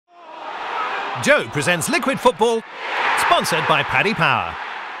Joe presents Liquid Football, sponsored by Paddy Power.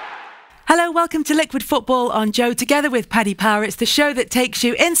 Hello, welcome to Liquid Football on Joe, together with Paddy Power. It's the show that takes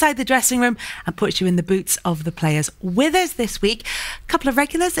you inside the dressing room and puts you in the boots of the players. With us this week, a couple of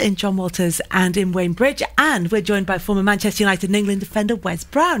regulars in Jon Walters and in Wayne Bridge, and we're joined by former Manchester United and England defender Wes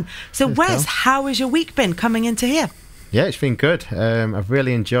Brown. So Wes, how has your week been coming into here? Yeah, it's been good. I've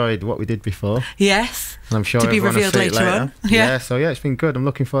really enjoyed what we did before. Yes. And I'm sure to be revealed later on. Yeah, so yeah, it's been good. I'm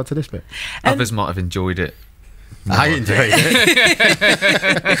looking forward to this bit. Others might have enjoyed it. I enjoyed it.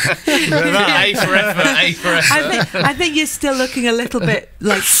 A for effort. I think you're still looking a little bit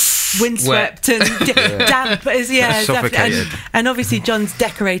like windswept and damp. Yeah, suffocated. And obviously John's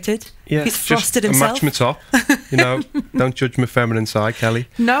decorated. Yeah, he's frosted himself. Match my top. Don't judge my feminine side, Kelly.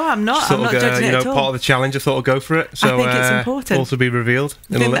 No, I'm not. I'm not judging it at all. Part of the challenge, I thought I'd go for it. So I think it's important. Also be revealed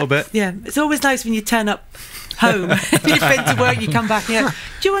in a little bit. Yeah, it's always nice when you turn up home. You've been to work, you come back and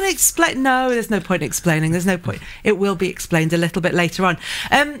do you want to explain? No, there's no point explaining. There's no point. It will be explained a little bit later on.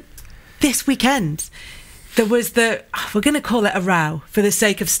 This weekend, there was we're going to call it a row for the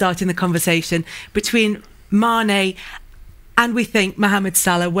sake of starting the conversation between Mané and we think Mohamed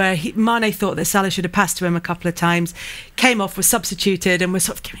Salah, where Mané thought that Salah should have passed to him a couple of times, came off, was substituted, and was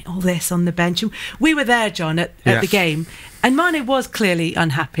sort of giving all this on the bench. And we were there, John, at the game, and Mané was clearly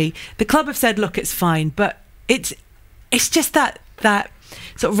unhappy. The club have said, look, it's fine, but it's just that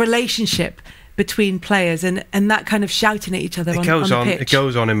sort of relationship between players and that kind of shouting at each other on the pitch. It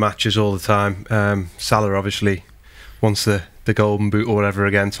goes on in matches all the time. Salah obviously wants the golden boot or whatever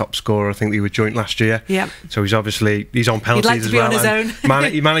again, top scorer. I think they were joint last year. Yeah. So he's on penalties as well. He'd like to be on his own.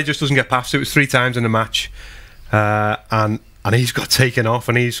 Mané just doesn't get past. It was 3 times in a match, and he's got taken off,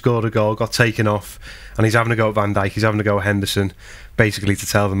 and he's scored a goal, got taken off, and he's having a go at Van Dijk. He's having a go at Henderson, basically to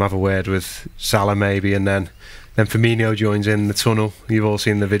tell them have a word with Salah maybe, and then Firmino joins in the tunnel. You've all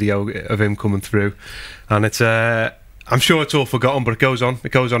seen the video of him coming through, and it's I'm sure it's all forgotten, but it goes on.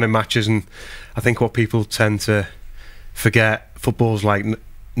 It goes on in matches, and I think what people tend to forget, football's like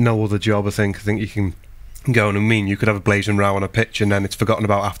no other job. I think you can go on and you could have a blazing row on a pitch and then it's forgotten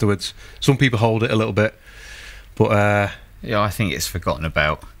about afterwards. Some people hold it a little bit, but I think it's forgotten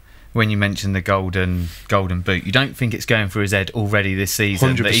about. When you mention the golden boot, you don't think it's going through his head already this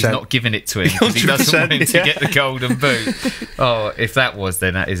season 100%. That he's not giving it to him because he doesn't want him to get the golden boot. Oh, if that was,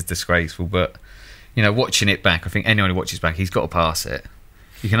 then that is disgraceful. But watching it back, I think anyone who watches back, he's got to pass it.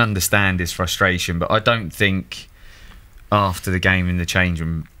 You can understand his frustration, but I don't think after the game in the change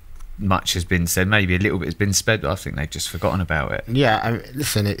room much has been said. Maybe a little bit has been said, but I think they've just forgotten about it. Yeah,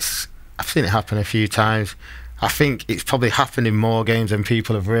 listen, I've seen it happen a few times. I think it's probably happened in more games than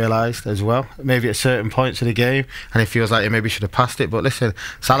people have realised as well. Maybe at certain points of the game, and it feels like he maybe should have passed it. But listen,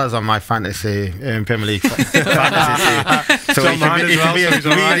 Salah's on my fantasy Premier League fantasy team, so he can be as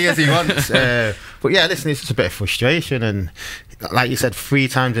greedy as he wants. But yeah, listen, it's just a bit of frustration, and like you said, 3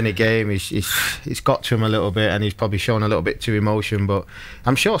 times in a game, it's got to him a little bit, and he's probably shown a little bit too emotion. But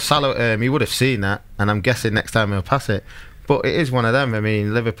I'm sure Salah, he would have seen that, and I'm guessing next time he'll pass it. But it is one of them. I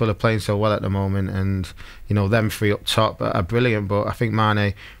mean, Liverpool are playing so well at the moment, and them 3 up top are brilliant. But I think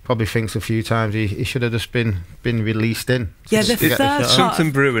Mané probably thinks a few times he should have just been released in. Yeah, it's something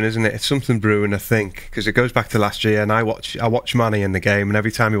brewing, isn't it? It's something brewing, I think, because it goes back to last year. And I watched Mané in the game, and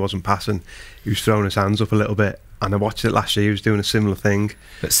every time he wasn't passing, he was throwing his hands up a little bit. And I watched it last year. He was doing a similar thing.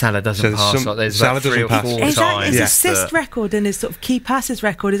 But Salah doesn't pass. There's Salah about 3 or 4 times. His assist record and his sort of key passes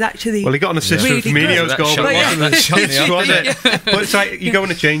record is actually he got an assist from Firmino's goal, but it's like you go in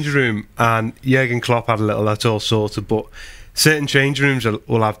the changing room, and Jurgen Klopp had a little. That's all sorted, but certain changing rooms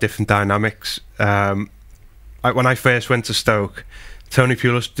will have different dynamics. Like when I first went to Stoke, Tony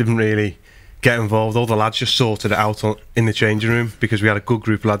Pulis didn't really get involved. All the lads just sorted it out in the changing room because we had a good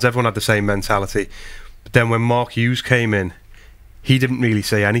group of lads. Everyone had the same mentality. But then when Mark Hughes came in, he didn't really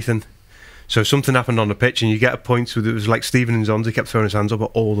say anything. So something happened on the pitch, and you get a point where it was like Steven Nzonzi kept throwing his hands up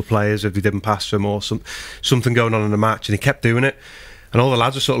at all the players if they didn't pass to him, or something going on in the match, and he kept doing it. And all the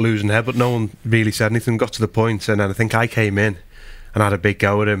lads were sort of losing their head, but no one really said anything, got to the point, and then I think I came in and had a big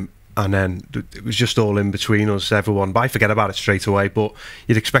go at him, and then it was just all in between us, everyone. But I forget about it straight away, but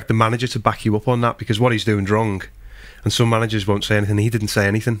you'd expect the manager to back you up on that, because what he's doing is wrong. And some managers won't say anything. He didn't say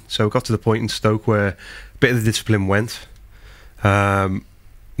anything. So it got to the point in Stoke where a bit of the discipline went.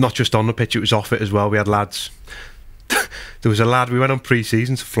 Not just on the pitch, it was off it as well. We had lads. There was a lad, we went on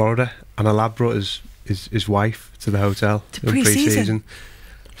pre-season to Florida, and a lad brought his wife to the hotel. To pre-season?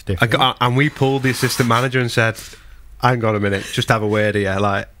 And we pulled the assistant manager and said, hang on a minute, just have a word here.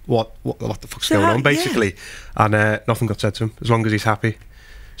 Like, what the fuck's going on, basically? Yeah. And nothing got said to him, as long as he's happy.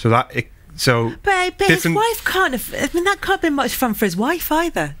 So that... But his wife can't have... I mean, that can't have been much fun for his wife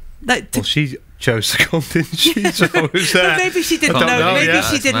either. Well, she chose to come, didn't she? So it was, But maybe she didn't know. Maybe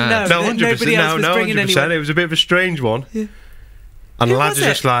she didn't know. No, that nobody else was bringing 100%. anyone. It was a bit of a strange one. Yeah. And Who the lads was are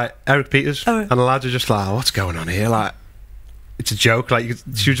it? just like, Eric Peters. Oh. And the lads are just like, oh, what's going on here? Like, it's a joke. Like,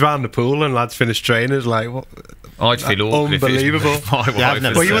 she was round the pool and lads finished trainers. Like, what? I'd feel awkward. Unbelievable. If it was my wife.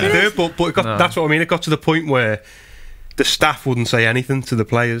 never Well, you said wouldn't do it, but it got, that's what I mean. It got to the point where the staff wouldn't say anything to the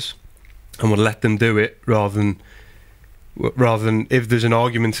players and would let them do it rather than if there's an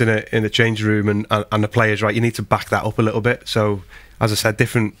argument in a changing room and the players, right, you need to back that up a little bit. So, as I said,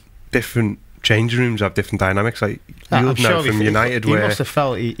 different changing rooms have different dynamics. Like you'll know from United, he where must have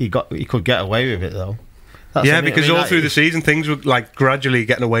felt he could get away with it though. Because all through the season things were like gradually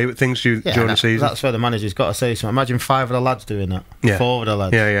getting away with things during the season. That's where the manager's got to say something. Imagine 5 of the lads doing that. Yeah. 4 of the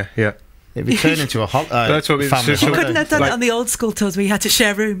lads. Yeah. It'd be turned into a That's what family You couldn't have done Like- it on the old school tours where you had to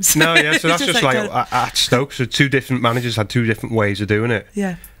share rooms. No, yeah. So that's It's just like at Stoke. So 2 different managers had 2 different ways of doing it.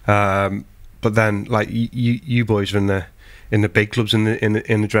 Yeah. But then, like you boys are in the big clubs in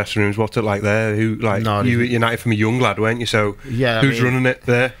the dressing rooms. What's it like there? You were at United from a young lad, weren't you? So who's running it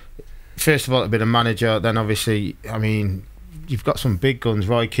there? First of all, it'd be the manager. Then obviously, I mean, you've got some big guns.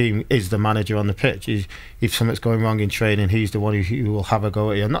 Roy Keane is the manager on the pitch. If something's going wrong in training, he's the one who will have a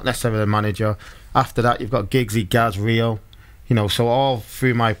go at you. Not necessarily the manager. After that, you've got Giggsy, Gaz, Rio. You know, so all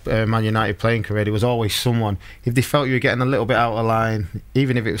through my Man United playing career, there was always someone. If they felt you were getting a little bit out of line,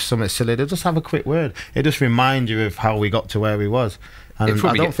 even if it was something silly, they'd just have a quick word. It just remind you of how we got to where we was. And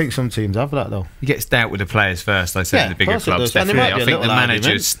I don't think some teams have that though. He gets dealt with the players first, I said, in the bigger clubs. Definitely. I think the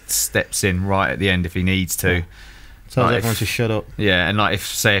manager steps in right at the end if he needs to. Yeah. Tells everyone to shut up. Yeah, and like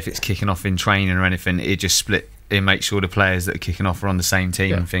if it's kicking off in training or anything, it just split. It makes sure the players that are kicking off are on the same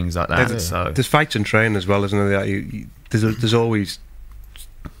team and things like that. There's fights and training as well, isn't there? There's always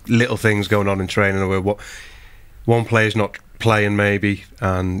little things going on in training where one player's not playing maybe,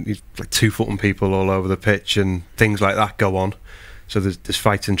 and he's like 2-footing people all over the pitch and things like that go on. So there's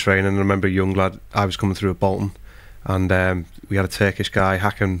fights and training. I remember a young lad, I was coming through at Bolton, and we had a Turkish guy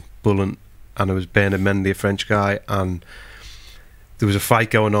hacking Bullen, and there was Bernard Mendy, a French guy, and there was a fight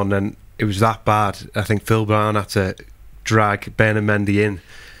going on, and it was that bad. I think Phil Brown had to drag Bernard Mendy in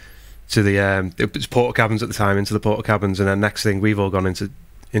to the it was porter cabins at the time, into the porter cabins, and then next thing we've all gone into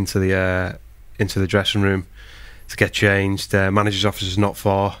the dressing room to get changed. Manager's office is not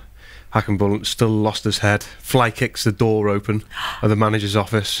far. Hackenbull still lost his head, fly kicks the door open of the manager's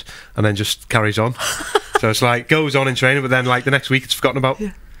office, and then just carries on. So it's like goes on in training, but then like the next week it's forgotten about.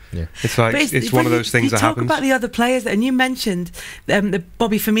 Yeah. It's like it's one of those things that happens. You talk about the other players, and you mentioned the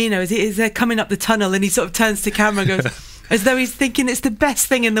Bobby Firmino is coming up the tunnel, and he sort of turns to camera and goes as though he's thinking it's the best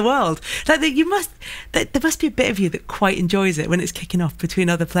thing in the world. Like there must be a bit of you that quite enjoys it when it's kicking off between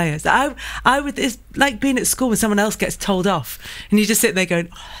other players. I would. It's like being at school when someone else gets told off, and you just sit there going,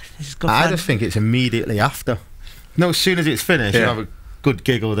 oh, this is good fun. I just think it's immediately after. No, as soon as it's finished, you have a good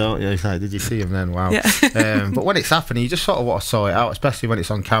giggle, don't you? It's like, did you see him then? Wow. Yeah. But when it's happening, you just sort of want to sort it out, especially when it's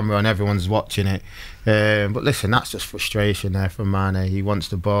on camera and everyone's watching it. But listen, that's just frustration there from Mané. He wants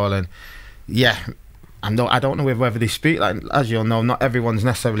the ball, and I don't know whether they speak. Like, as you'll know, not everyone's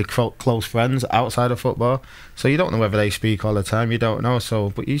necessarily close friends outside of football, so you don't know whether they speak all the time. You don't know.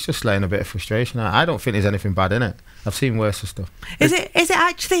 So, but he's just letting a bit of frustration out. I don't think there's anything bad in it. I've seen worse stuff. Is it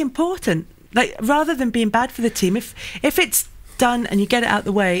actually important? Like, rather than being bad for the team, if it's done and you get it out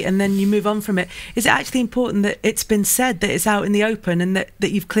the way and then you move on from it, is it actually important that it's been said, that it's out in the open, and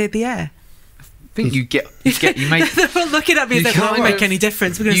that you've cleared the air? I think you make. They're all looking at me as if it won't make any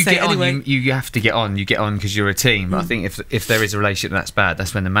difference. We're going to say it anyway. You have to get on. You get on because you're a team. But I think if there is a relationship that's bad,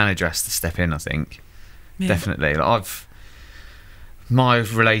 that's when the manager has to step in. I think definitely. Like my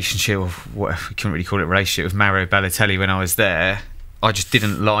relationship, we couldn't really call it a relationship, with Mario Balotelli when I was there. I just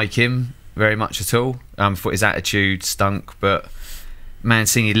didn't like him very much at all. Thought his attitude stunk, but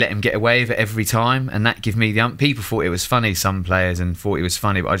Mancini let him get away with it every time, and that gave me the people thought it was funny, some players, and thought it was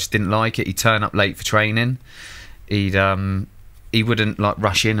funny, but I just didn't like it. He'd turn up late for training. He wouldn't like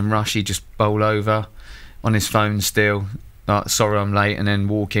rush in and rush. He'd just bowl over on his phone still, like, sorry I'm late, and then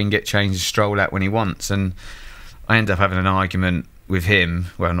walk in, get changed, and stroll out when he wants. And I ended up having an argument with him.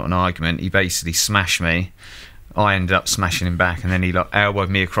 Well, not an argument, he basically smashed me. I ended up smashing him back, and then he like elbowed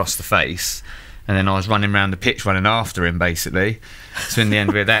me across the face. And then I was running around the pitch, running after him, basically. So in the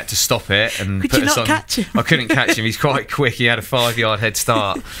end, we had that to stop it and Could put you us not on. catch him? I couldn't catch him. He's quite quick. He had a 5-yard head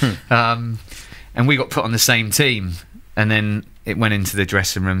start, and we got put on the same team. And then it went into the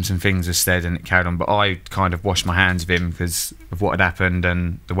dressing rooms and things were said, and it carried on. But I kind of washed my hands of him because of what had happened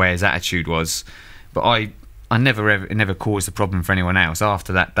and the way his attitude was. But it never caused a problem for anyone else.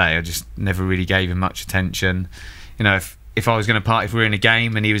 After that day, I just never really gave him much attention. You know, if I was going to part, if we were in a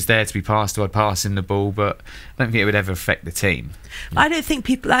game and he was there to be passed to, I'd pass him the ball, but I don't think it would ever affect the team. I think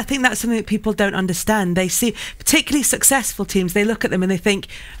that's something that people don't understand. They see, particularly successful teams, they look at them and they think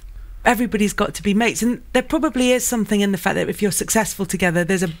everybody's got to be mates, and there probably is something in the fact that if you're successful together,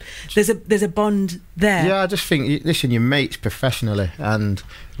 there's a bond there. Yeah, I just think, listen, you're mates professionally, and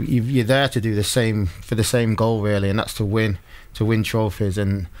you're there to do the same, for the same goal really, and that's to win trophies.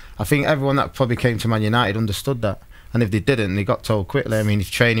 And I think everyone that probably came to Man United understood that. And if they didn't, they got told quickly. I mean, if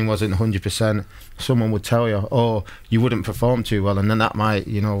training wasn't 100%, someone would tell you, or you wouldn't perform too well, and then that might,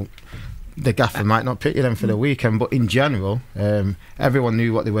 the gaffer might not pick you then for the weekend. But in general, everyone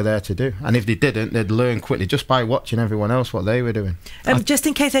knew what they were there to do, and if they didn't, they'd learn quickly just by watching everyone else what they were doing. Just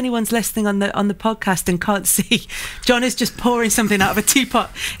in case anyone's listening on the podcast and can't see, John is just pouring something out of a teapot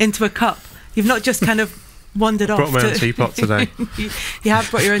into a cup. You've not just kind of wandered off. I brought my own teapot today. You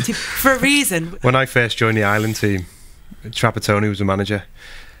have brought your own teapot for a reason. When I first joined the Ireland team, Trapattoni was the manager,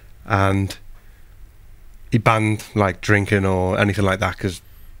 and he banned like drinking or anything like that because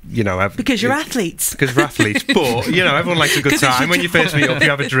because you're athletes. Because we're athletes, but everyone likes a good time. When you first meet up,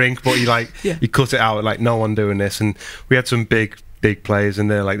 you have a drink, but you cut it out. Like, no one doing this. And we had some big players in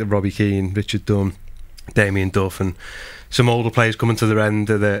there, like the Robbie Keane, Richard Dunn, Damien Duff, and some older players coming to the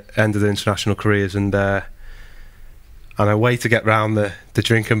end of their international careers. And a way to get round the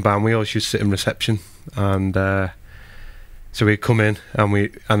drinking ban, we always used to sit in reception, and so we'd come in,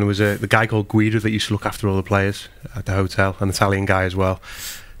 and there was the guy called Guido that used to look after all the players at the hotel, an Italian guy as well.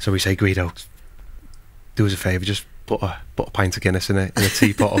 So we say, Guido, do us a favour, just put a pint of Guinness in a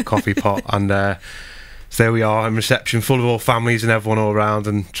teapot or coffee pot, and so there we are in reception, full of all families and everyone all around,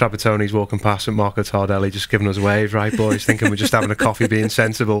 and Trapattoni's walking past and Marco Tardelli just giving us a wave, right boys, thinking we're just having a coffee, being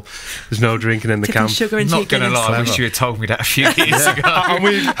sensible. There's no drinking in the camp. Not going to lie, I wish you had told me that a few years ago.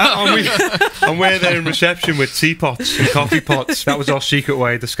 and we're there in reception with teapots and coffee pots. That was our secret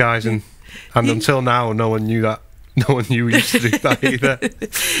way of disguising, and until now, no one knew that. No one knew we used to do that either.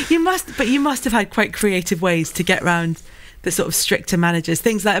 You must have had quite creative ways to get round the sort of stricter managers.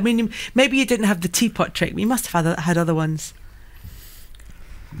 Things like, maybe you didn't have the teapot trick, but you must have had other ones.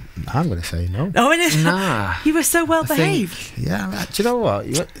 I'm going to say no. Oh, nah. You were so well behaved. Do you know what?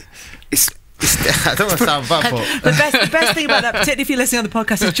 I don't want to sound bad, but the best thing about that, particularly if you're listening on the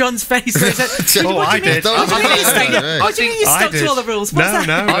podcast, is John's face. Where he said, I did. What do you mean you stuck to all the rules? What's that?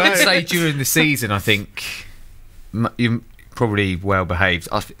 I would say during the season, I think you're probably well behaved.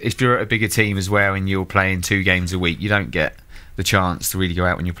 If you're at a bigger team as well and you're playing 2 games a week, you don't get the chance to really go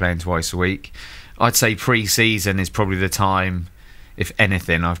out when you're playing twice a week. I'd say pre-season is probably the time, if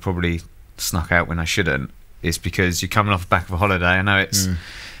anything, I've probably snuck out when I shouldn't. It's because you're coming off the back of a holiday. I know it's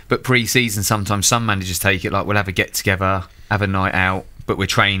but pre-season, sometimes some managers take it like, we'll have a get-together, have a night out, but we're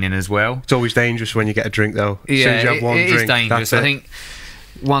training as well. It's always dangerous when you get a drink, though. As soon as you have one drink, is dangerous. I think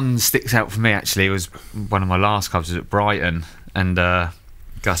one sticks out for me, actually. It was one of my last clubs was at Brighton, and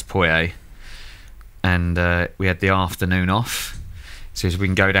Gus Poyet, and we had the afternoon off, so we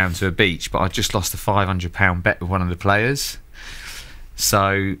can go down to a beach, but I just lost a £500 bet with one of the players.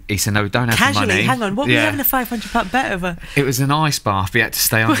 So he said, no, we don't have Casually, the money. hang on, what were you having a £500 bet over? It was an ice bath, but he had to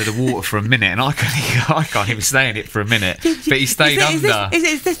stay under the water for a minute, and I can't even stay in it for a minute. But he stayed under.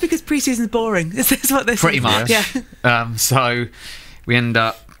 Is this because pre-season's boring? Is this what this Pretty is? much. Yeah. So we end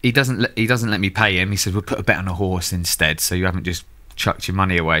up, he doesn't let me pay him. He said, we'll put a bet on a horse instead, so you haven't just chucked your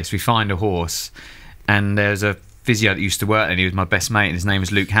money away. So we find a horse, and there's a physio that used to work, and he was my best mate, and his name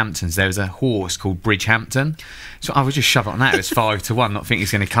was Luke Hampton. So there was a horse called Bridgehampton, so I would just shove it on that. It was 5-1, not thinking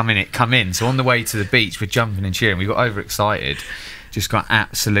it's going to come in. So on the way to the beach, we're jumping and cheering. We got overexcited, just got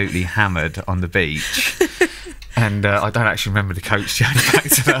absolutely hammered on the beach. And I don't actually remember the coach journey back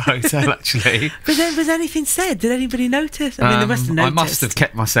to the hotel, actually. But then, was anything said? Did anybody notice? I mean, they must have noticed. I must have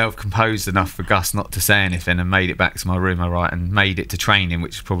kept myself composed enough for Gus not to say anything, and made it back to my room, and made it to training,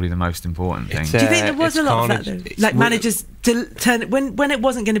 which is probably the most important thing. Do you think there was a lot of that, though? Like managers turn when it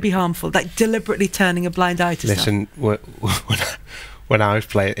wasn't going to be harmful, like deliberately turning a blind eye to stuff? Listen, when I was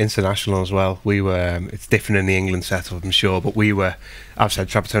playing international as well, we were. It's different in the England setup, I'm sure, but we were. I've said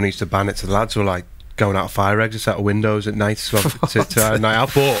Trapattoni used to ban it to the lads who were like going out of fire exits out of windows at night to our night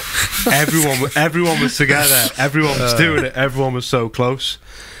out, but everyone was together, everyone was doing it, everyone was so close,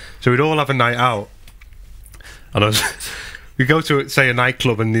 so we'd all have a night out, and we go to say a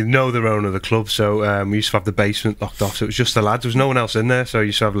nightclub, and they know the owner of the club, so we used to have the basement locked off, so it was just the lads, there was no one else in there, so you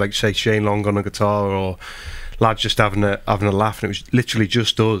used to have, like, say, Shane Long on a guitar, or lads just having a laugh, and it was literally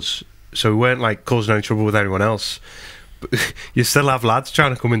just us, so we weren't like causing any trouble with anyone else. You still have lads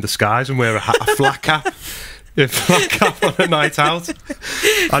trying to come in disguise and wear a flat cap in flat cap on a night out.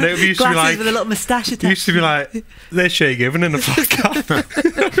 And it used to be like with a little moustache attached. It used to be like, there's Shay Given in a flat cap.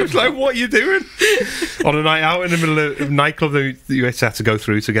 I was like, what are you doing? On a night out in the middle of a nightclub that you had to go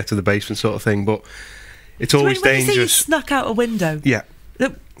through to get to the basement sort of thing. But it's always when dangerous. You say you snuck out a window. Yeah.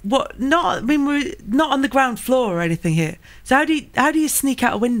 What? Not. I mean, we're not on the ground floor or anything here. So how do you sneak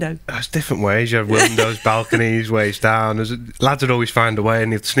out a window? There's different ways. You have windows, balconies, ways down. Lads would always find a way,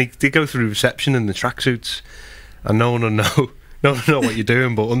 and they'd go through reception in the tracksuits, and no one would know. No one know what you're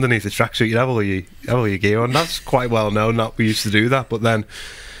doing, but underneath the tracksuit you have all your gear on. That's quite well known that we used to do that. But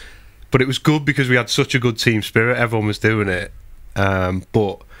it was good because we had such a good team spirit. Everyone was doing it,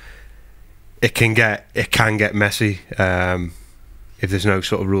 but it can get messy. If there's no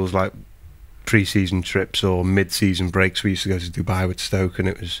sort of rules like pre-season trips or mid-season breaks. We used to go to Dubai with Stoke, and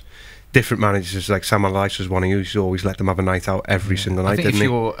it was different managers. Like Sam Allardyce was one who used to always let them have a night out every single night. I think if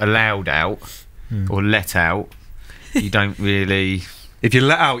you're allowed out or let out, you don't really. If you're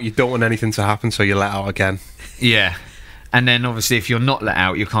let out, you don't want anything to happen, so you're let out again. Yeah. And then obviously, if you're not let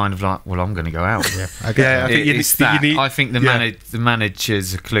out, you're kind of like, well, I'm going to go out. I think the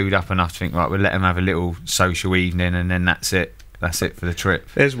managers are clued up enough to think, right, we'll let them have a little social evening, and then that's it. That's it for the trip.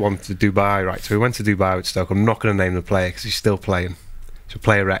 There's one to Dubai, right? So we went to Dubai with Stoke. I'm not going to name the player because he's still playing. So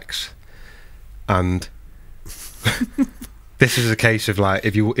player X, and this is a case of like,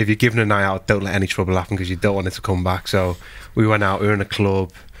 if you're given a night out, don't let any trouble happen because you don't want it to come back. So we went out. We were in a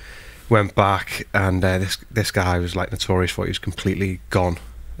club. Went back, and this guy was like notorious for it. He was completely gone.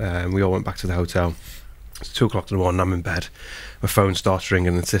 We all went back to the hotel. It's 2 o'clock in the morning. I'm in bed. My phone starts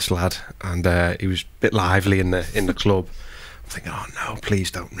ringing. It's this lad, and he was a bit lively in the club. I'm thinking, oh no, please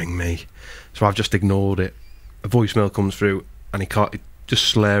don't ring me. So I've just ignored it. A voicemail comes through, and he just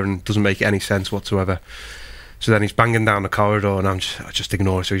slurring, doesn't make any sense whatsoever. So then he's banging down the corridor, and I just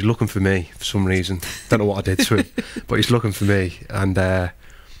ignore it. So he's looking for me for some reason. Don't know what I did to him, but he's looking for me, and I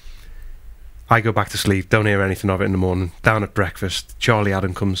go back to sleep, don't hear anything of it in the morning. Down at breakfast, Charlie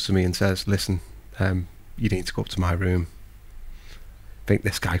Adam comes to me and says, listen, you need to go up to my room. I think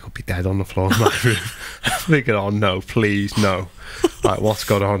this guy could be dead on the floor in my room. I'm thinking, oh no, please, no. Like, what's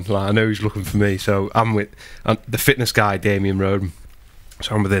going on? Like, I know he's looking for me. So I'm with the fitness guy, Damien Roden.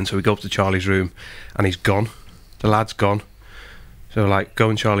 So I'm with him, so we go up to Charlie's room, and he's gone. The lad's gone. So like, go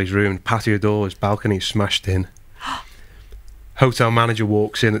in Charlie's room, patio door, his balcony smashed in. Hotel manager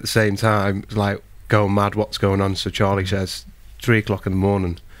walks in at the same time, like, going mad, what's going on? So Charlie says, 3 o'clock in the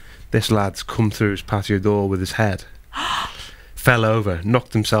morning, this lad's come through his patio door with his head, fell over,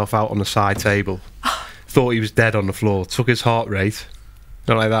 knocked himself out on the side table, thought he was dead on the floor, took his heart rate,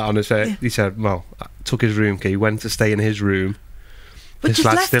 not like that on his head. He said, well, took his room key, went to stay in his room. But this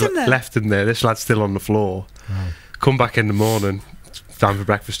lad left him there. This lad's still on the floor. Wow. Come back in the morning, time for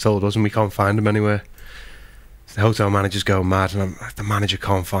breakfast told us, and we can't find him anywhere. The hotel manager's going mad, and the manager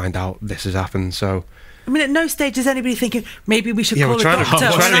can't find out this has happened. So, I mean, at no stage is anybody thinking maybe we should call a doctor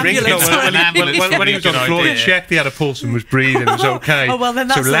or an ambulance. When he was on the floor, he checked, he had a pulse and was breathing. It was okay. Oh well, then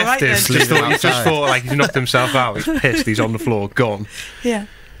that's so left all right him. then. He just thought like he's knocked himself out. He's pissed. He's on the floor, gone. Yeah.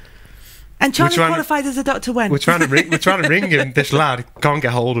 And Charlie qualified as a doctor when? We're trying to ring him. This lad can't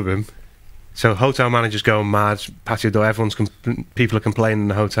get hold of him. So hotel manager's going mad, patio door, people are complaining in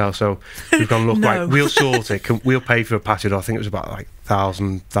the hotel, so we've gone, look, right, we'll sort it, we'll pay for a patio door. I think it was about like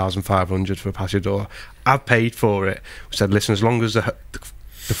 1,500 for a patio door. I've paid for it. We said, listen, as long as the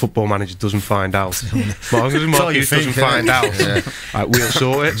football manager doesn't find out, as long as Marcus doesn't find out, right, we'll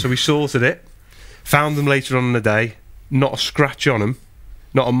sort it. So we sorted it, found them later on in the day, not a scratch on him,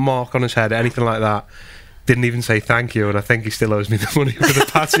 not a mark on his head, anything like that. Didn't even say thank you, and I think he still owes me the money for the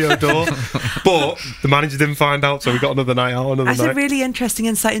patio door. But the manager didn't find out, so we got another night out. That's a really interesting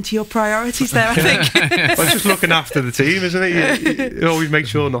insight into your priorities there, I think. Well, it's just looking after the team, isn't it? You always make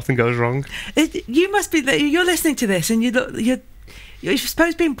sure nothing goes wrong. You must be. You're listening to this, and you're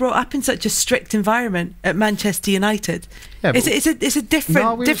supposed being brought up in such a strict environment at Manchester United. Yeah, it's a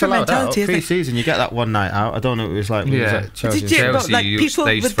different mentality. Pre-season, you get that one night out. I don't know what it was like. Did you, like people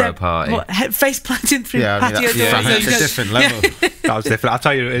with their face planting through patio doors? That's a different level. That was different. I'll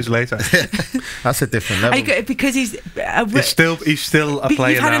tell you what it is later. That's a different level. Because he's still a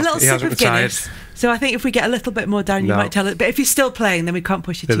player you've had now. A little he sip hasn't of retired. Guinness. So I think if we get a little bit more down, you might tell it. But if you're still playing, then we can't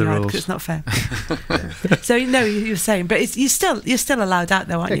push it too hard because it's not fair. So you're saying, but you're still allowed out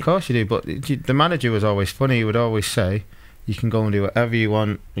though, aren't you? Of course you do. But the manager was always funny. He would always say, You can go and do whatever you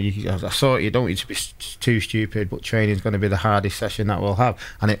want. I saw it, you don't need to be too stupid, but training's going to be the hardest session that we'll have.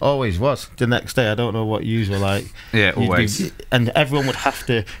 And it always was. The next day, I don't know what yous were like. Yeah, always. And everyone would have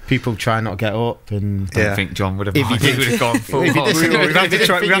to, people try not to get up. And I don't think John would have minded. He would have gone full on. We had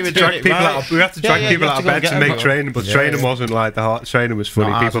to drag people out of bed to make training, but training wasn't like the hard training was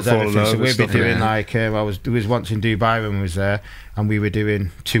funny. People falling over. So we'd be doing like, there was once in Dubai when we was there, and we were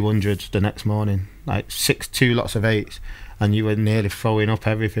doing 200s the next morning, like 2 lots of 8s. And you were nearly throwing up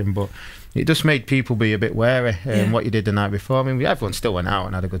everything, but it just made people be a bit wary what you did the night before. I mean, everyone still went out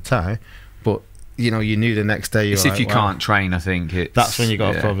and had a good time, but you knew the next day. It's if you can't train, I think that's when you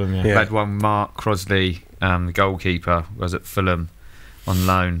got a problem. Yeah. We had one, Mark Crosley, the goalkeeper, was at Fulham on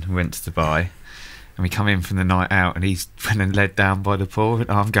loan, went to Dubai, and we come in from the night out, and he's went and led down by the pool. Went,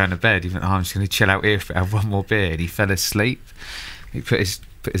 I'm going to bed. He went, I'm just going to chill out here for have one more beer. And he fell asleep. He put his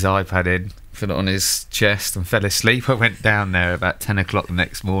iPad in, put it on his chest and fell asleep. I went down there about 10 o'clock the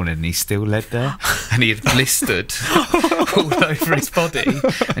next morning and he still led there, and he had blistered all over his body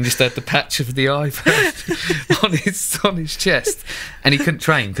and just had the patch of the iPad on his chest, and he couldn't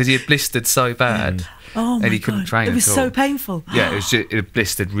train because he had blistered so bad. Oh my and he couldn't God. train It was at so all. painful. Yeah, it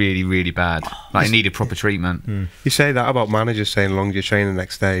blistered really, really bad. Like, it needed proper treatment. You say that about managers saying, as long as you train the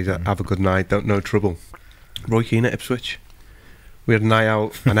next day, have a good night, don't know trouble. Roy Keane at Ipswich. We had a night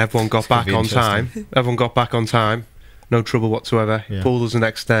out and everyone got back on time. Everyone got back on time. No trouble whatsoever. Yeah. Pulled us the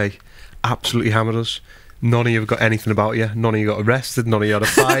next day. Absolutely hammered us. None of you have got anything about you. None of you got arrested. None of you had a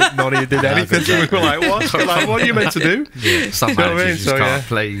fight. None of you did anything. So we were like, what? What are you meant to do? Yeah, some managers just can't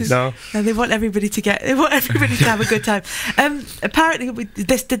please. No. And they want everybody to have a good time. Apparently,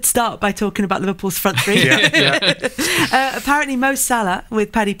 this did start by talking about Liverpool's front three. Apparently, Mo Salah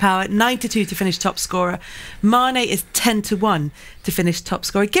with Paddy Power 9-2 to finish top scorer. Mané is 10-1 to finish top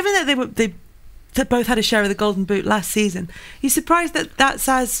scorer. Given that they both had a share of the Golden Boot last season, you surprised that that's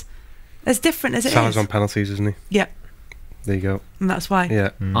as different as it Salah's is? on penalties, isn't he? Yeah. There you go. And that's why. Yeah.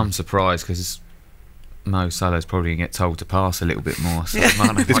 I'm surprised because Mo Salah's probably going to get told to pass a little bit more. So It's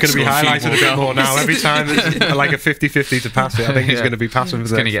going to be highlighted a bit more now. Every time it's like a 50-50 to pass it, I think he's going to be passing for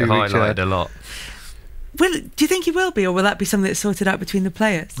the next few weeks. It's going to get highlighted a lot. Do you think he will be, or will that be something that's sorted out between the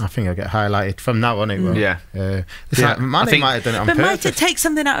players? I think I'll get highlighted from now on. It will. Yeah. Mane I think, might have done it on but purpose. might it take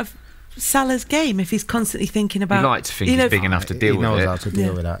something out of Salah's game if he's constantly thinking about? You like to think he's big enough to deal with it. He knows how to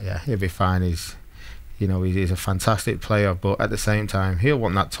deal with that. Yeah, he'll be fine. He's a fantastic player, but at the same time, he'll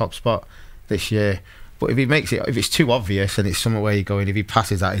want that top spot this year. But if it's too obvious and it's somewhere where you're going, if he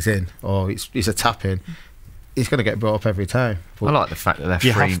passes that, he's in, or it's a tap in, he's going to get brought up every time. But I like the fact that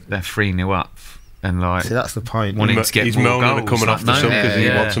they're 3-0 up. And like, see, that's the point. Wanting to get he's more moaning goals, coming off the sub because he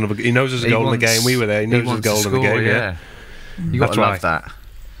wants another. He knows there's a goal in the game. We were there. He knows there's a goal in the game. Yeah, you got to love that.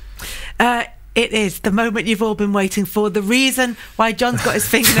 It is the moment you've all been waiting for. The reason why John's got his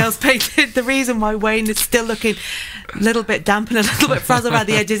fingernails painted. The reason why Wayne is still looking a little bit damp and a little bit frazzled around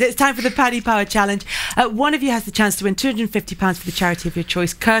the edges. It's time for the Paddy Power Challenge. One of you has the chance to win £250 for the charity of your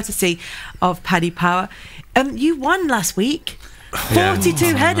choice, courtesy of Paddy Power. You won last week.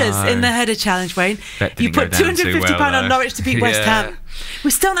 42 headers in the header challenge, Wayne. You put £250 on Norwich to beat West Ham.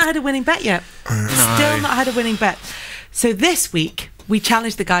 We've still not had a winning bet yet. Still not had a winning bet. So this week, we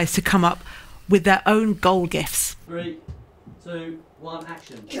challenged the guys to come up with their own goal gifts. 3, 2, 1,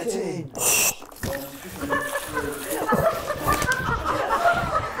 action. Get in.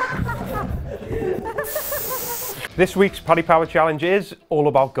 This week's Paddy Power Challenge is all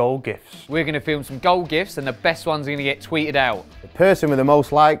about goal gifts. We're going to film some goal gifts and the best ones are going to get tweeted out. The person with the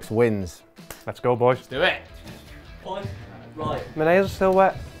most likes wins. Let's go, boys. Let's do it. Point. Right. My nails are still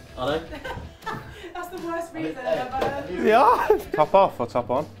wet. Are they? That's the worst reason I've ever heard. Yeah. Top off or top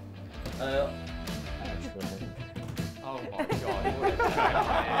on? Oh my God.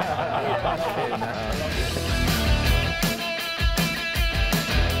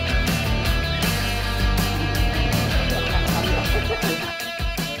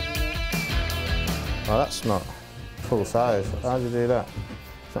 Oh, that's not full size. How do you do that?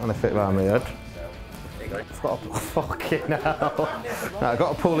 It's not going to fit around my head. I've got to fucking hell. I've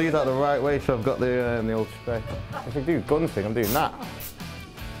got to pull these out the right way so I've got the old spray. If you do gun thing, I'm doing that.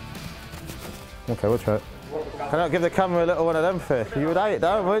 Okay, we'll try it. Can I give the camera a little one of them first? You would eye it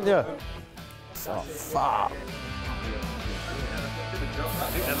down, wouldn't you? Oh, fuck.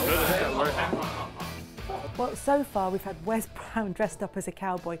 Well, so far we've had Wes Brown dressed up as a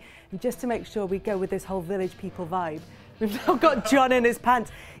cowboy, and just to make sure we go with this whole village people vibe, we've now got John in his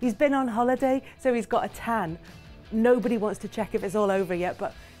pants. He's been on holiday, so he's got a tan. Nobody wants to check if it's all over yet,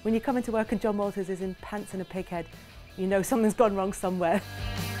 but when you come into work and Jon Walters is in pants and a pig head, you know something's gone wrong somewhere.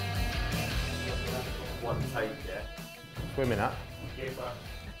 One take, yeah. Swimming at. I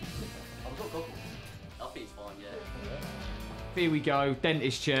think it's fine, yeah. Here we go,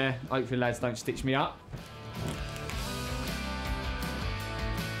 dentist chair. Hopefully lads don't stitch me up.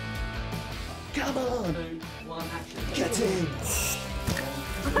 Come on! 2, 1, action. Get in!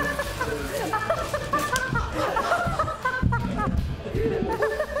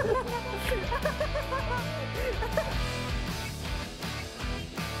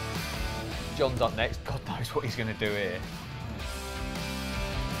 John's up next. God knows what he's going to do here.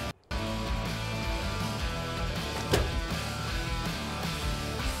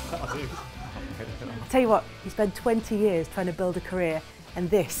 Tell you what, you spend 20 years trying to build a career, and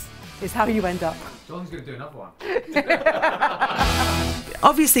this is how you end up. John's going to do another one.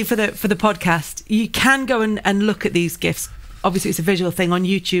 Obviously, for the podcast, you can go and look at these GIFs. Obviously, it's a visual thing on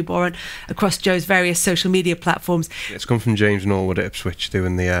YouTube or across Joe's various social media platforms. It's come from James Norwood at Ipswich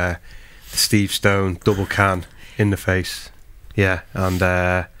doing the Steve Stone double can in the face. Yeah,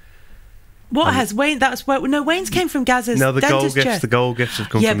 and what has Wayne? That's where Wayne's came from Gazza's. No, the goal dentist chair. gifts. The goal gifts have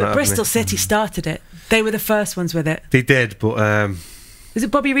come from that. Yeah, but Bristol City started it. They were the first ones with it. They did, but is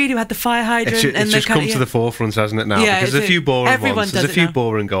it Bobby Reid who had the fire hydrant? It's just come to the forefront, hasn't it? Now, Yeah, because there's a few boring ones. There's a few now.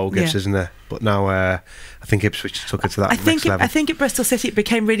 boring goal gifts, isn't there? But now I think Ipswich took it to that next level. I think at Bristol City it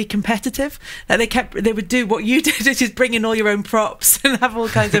became really competitive. That they would do what you did, which is bring in all your own props and have all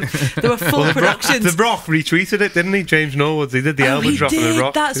kinds of. There were full productions. The Rock retweeted it, didn't he? James Norwood. He did the elbow drop of the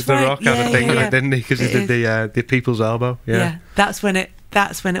Rock. That's the right. Rock had a thing with it, didn't he? Because he did the people's elbow. Yeah. That's when it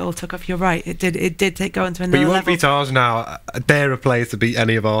all took off. You're right. It did go into another level. But you won't beat ours now. I dare a player to beat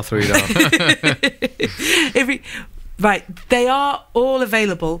any of our three now. Right, they are all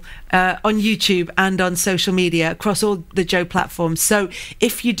available on YouTube and on social media across all the Joe platforms. So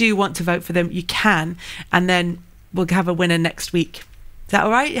if you do want to vote for them, you can, and then we'll have a winner next week. Is that all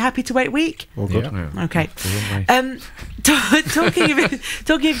right? You happy to wait a week? All good. Yeah. Okay.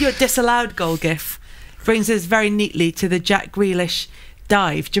 Talking of your disallowed goal gif brings us very neatly to the Jack Grealish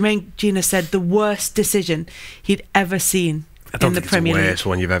dive. Jermaine Gina said the worst decision he'd ever seen in the Premier League. I don't think it's the worst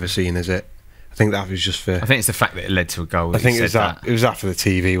one you've ever seen, is it? I think that was just for. I think it's the fact that it led to a goal. I think it was that. It was after the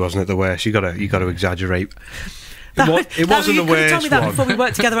TV, wasn't it? The worst. You got to exaggerate. It wasn't the worst one. You could have told me that before we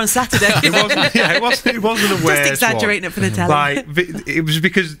worked together on Saturday. It wasn't. Yeah, it wasn't the worst one. Just exaggerating it for the telly. Like, it was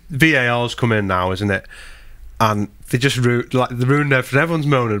because VAR's come in now, isn't it? And they just ruined everything. Everyone's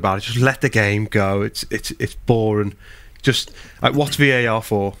moaning about it. Just let the game go. It's boring. Just like, what's VAR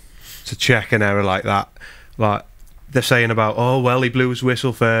for? To check an error like that. Like, they're saying about, oh well, he blew his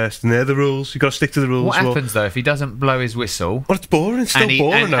whistle first, and they're the rules. You've got to stick to the rules. What happens though if he doesn't blow his whistle? Well, it's boring. It's still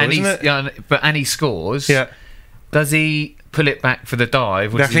boring, though, isn't it? Yeah, and he scores. Yeah. Does he pull it back for the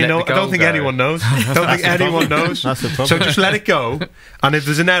dive? Or does he let the goal I don't think go? anyone knows. I don't think anyone knows. That's the problem. So just let it go. And if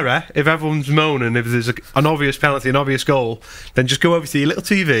there's an error, if everyone's moaning, if there's an obvious penalty, an obvious goal, then just go over to your little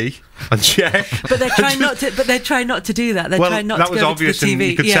TV and check. But they're trying not to. But they're trying not to do that. They're trying not to go obvious, to the TV. and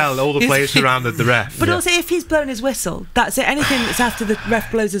you could tell all the players surrounded the ref. But also, if he's blown his whistle, that's it. Anything that's after the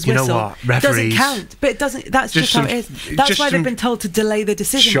ref blows his whistle doesn't count. But it doesn't. That's just how it is. That's why they've been told to delay the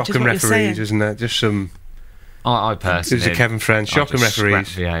decision. Shocking which is what referees, you're saying. isn't there? Just some. I personally, it was a Kevin Friend, shocking referees.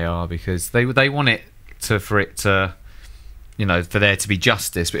 VAR because they want it for it to, for there to be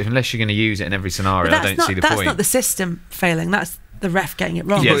justice. But unless you're going to use it in every scenario, I don't see the point. That's not the system failing. That's the ref getting it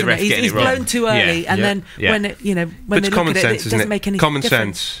wrong. Yeah, isn't it? He's blown too early, and then when they look at it, it doesn't make any common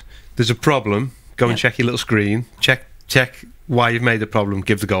difference. sense. There's a problem. Go and check your little screen. Check why you've made the problem.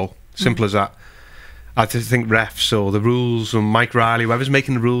 Give the goal. Simple as that. I just think refs or the rules or Mike Riley, whoever's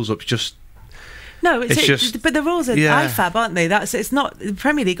making the rules up, just. No, but the rules are IFAB, aren't they? It's not the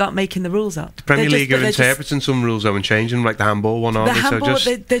Premier League aren't making the rules up. The Premier League are interpreting some rules though and changing them, like the handball one, aren't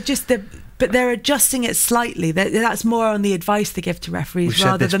they? But they're adjusting it slightly. That's more on the advice they give to referees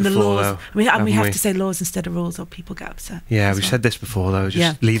rather than the laws. We have to say laws instead of rules, or people get upset. Yeah, we've said this before though.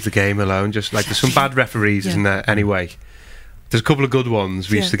 Just leave the game alone. Just like there's some bad referees, isn't there? Anyway. There's a couple of good ones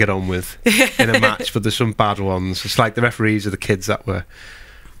we used to get on with in a match, but there's some bad ones. It's like the referees are the kids that were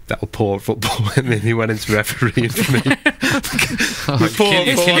poor at football, and then he went into refereeing for me. He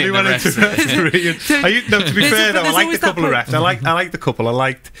went into refereeing. To be fair though, I like the couple of refs. I like the couple. I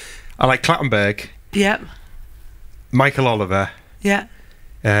like Clattenburg. Yep. Michael Oliver. Yeah.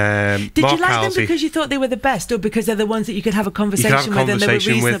 Did Mark you like Halsey. Them because you thought they were the best, or because they're the ones that you could have a conversation with and they were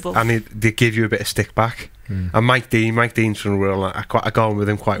reasonable? And they give you a bit of stick back. And Mike Dean's from the world. I got on with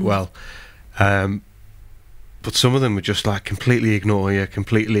him quite well. But some of them would just like completely ignore you,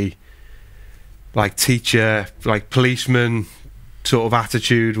 completely like teacher, like policeman sort of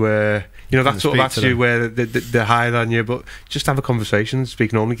attitude where You know, that sort of Speak to attitude them. where they're higher than you, but just have a conversation,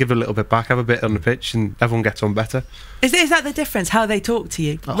 speak normally, give a little bit back, have a bit on the pitch, and everyone gets on better. Is that the difference, how they talk to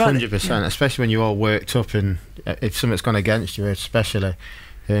you? 100%, especially when you're all worked up and if something's gone against you, especially.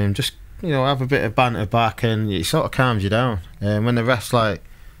 Just, have a bit of banter back and it sort of calms you down. When the refs,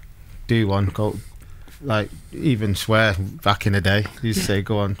 do one, go, even swear back in the day, you used to say,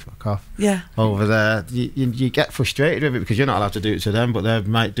 go on, fuck off. Yeah. Over there, you get frustrated with it because you're not allowed to do it to them, but they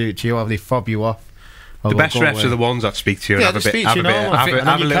might do it to you, or they fob you off. The best refs are the ones that speak to you and have a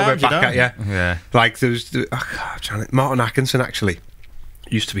little bit back at you. Yeah. Like Martin Atkinson actually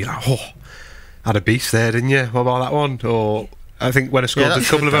used to be like, had a beast there, didn't you? What about that one? Or I think when I scored a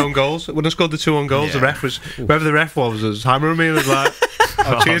couple of own goals, when I scored the 2 own goals, the ref was, whoever the ref was hammering me and was like,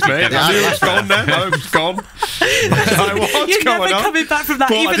 cheers mate, it's gone now, it's gone. You're never coming back from that.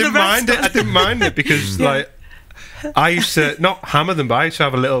 But even I didn't mind it because I used to not hammer them, but I used to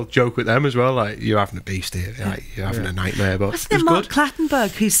have a little joke with them as well, like, you're having a beast here, you're having a nightmare. But wasn't it Mark Clattenburg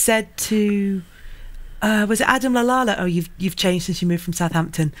who said to was it Adam Lallana, you've changed since you moved from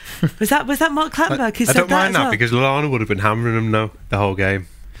Southampton? Was that Mark Clattenburg who said that? I don't mind that well? because Lallana would have been hammering him the whole game.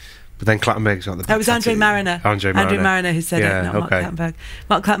 But then Clattenburg's got the That was Andre Mariner. Andrew Mariner who said it, not Mark Clattenburg.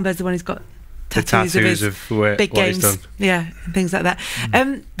 Mark Clattenburg's the one who's got tattoos of his big games, and things like that.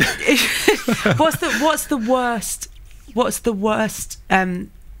 What's the worst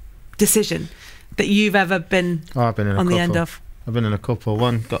decision that you've ever been on the end of? I've been in a couple.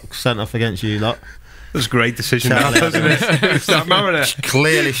 One got sent off against you lot. It was a great decision, doesn't it? That Mariner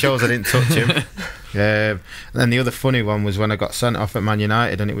clearly shows I didn't touch him. And the other funny one was when I got sent off at Man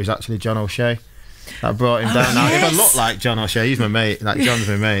United, and it was actually John O'Shea that brought him down. Now, if I look like John O'Shea, he's my mate. John's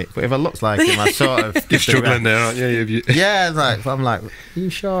my mate. But if I looked like him, I sort of you're struggling there, aren't you? I'm like, are you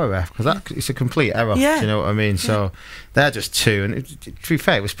sure, ref? Because it's a complete error. Do you know what I mean? So they're just 2, and to be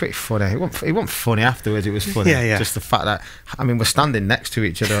fair, it was pretty funny. It wasn't funny afterwards. It was funny. Just the fact that we're standing next to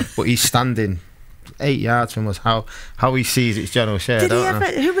each other, but he's standing 8 yards from us. How he sees it's John O'Shea.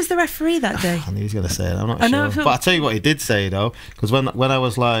 Who was the referee that day? I knew he was going to say it. I'm not sure. But I'll tell you what he did say though, because when I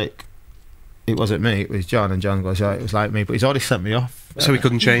was like, it wasn't me, it was John, and John goes, it was like me, but he's already sent me off. So he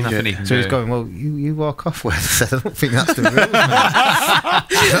couldn't change it. So he's going, well, you walk off with. I said, I don't think that's the rule, man. I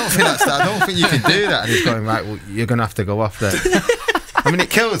don't think you can do that. And he's going, right, well, you're going to have to go off there. I mean,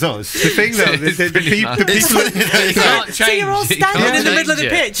 it kills us. The thing though, the people. So you're all standing in the middle of the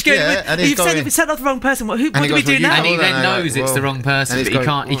pitch, going, you've sent off the wrong person. What do we do now? And he then knows it's the wrong person, but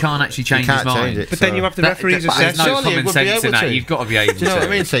he can't actually change his mind. But then you have the referees assess. There's no common sense in that. You've got to be able to. Do you know what I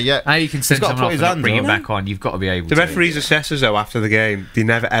mean? So how you can send someone off and not bring him back on? You've got to be able to. The referees assessors though after the game, they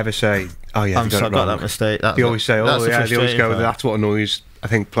never ever say, "Oh yeah, I'm sorry about that mistake." They always say, "Oh yeah," they always go, "That's what annoys." I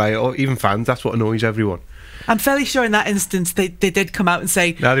think player or even fans. That's what annoys everyone. I'm fairly sure in that instance they did come out and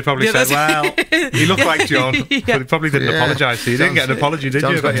say. No, they probably said, well, you look like John. But they probably didn't apologise. So you didn't get an apology, did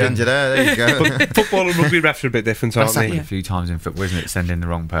John's you? Got ginger there you go. But football and rugby refs are a bit different, aren't they? That's happened a few times in football, isn't it? Sending the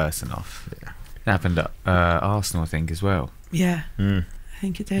wrong person off. It happened at Arsenal, I think, as well. Yeah, I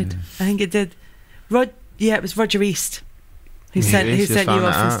think it did. I think it did. It was Roger East who sent you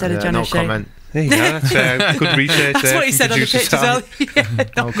off instead of John O'Shea. Comment. There you go, that's good research. That's what he said on the pitch as well.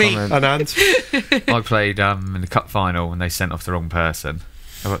 Not me. I played in the cup final and they sent off the wrong person.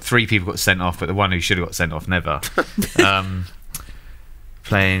 About 3 people got sent off, but the one who should have got sent off never.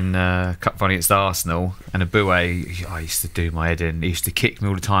 Playing cup final against Arsenal, and Aboué, I used to do my head in. He used to kick me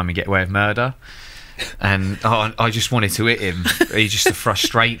all the time and get away with murder. And I just wanted to hit him. He just to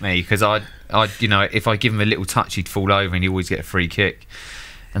frustrate me because if I give him a little touch, he'd fall over and he'd always get a free kick.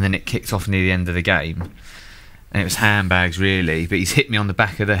 And then it kicked off near the end of the game, and it was handbags really. But he's hit me on the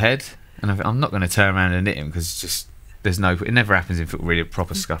back of the head, and I'm not going to turn around and hit him because it never happens in football really, a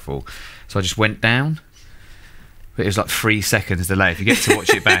proper scuffle. So I just went down, but it was like 3 seconds delay. If you get to watch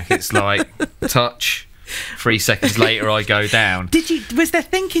it back, it's like touch. 3 seconds later, I go down. Was there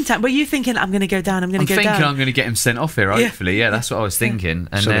thinking time? Were you thinking, I'm going to go down? I'm thinking I'm going to get him sent off here. Hopefully, that's what I was thinking.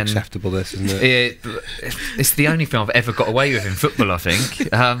 And so then, acceptable, this, isn't it? It's the only thing I've ever got away with in football, I think.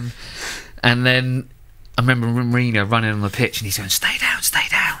 And then I remember Mourinho running on the pitch, and he's going, "Stay down, stay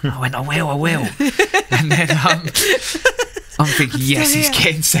down." I went, "I will." And then I'm thinking, yes, he's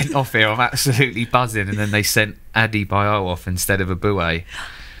getting sent off here. I'm absolutely buzzing. And then they sent Paddy Power off instead of Aboué.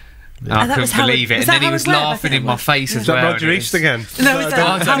 I couldn't believe it. And then he was laughing in my face as well. Is that Roger East again? No,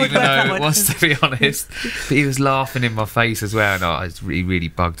 I don't even know who it was, to be honest. But he was laughing in my face as well, and he really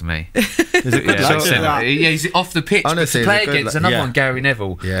bugged me. He's he's off the pitch. Honestly, to play against another one, Gary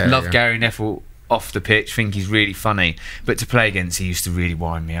Neville. Gary Neville off the pitch, think he's really funny, but to play against, he used to really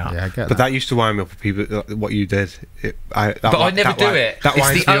wind me up. Yeah, I get But that used to wind me up with people. What you did, I never do it. That it's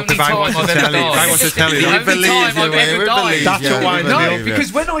winds the me only up. If I time want I've to ever tell you, dived. I want to tell you, The we only believe time you, I've ever dived. That's what winds me up. No,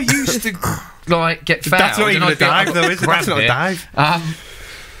 because when I used to like get fouled, That's not even a dive, though, is it? That's not a dive.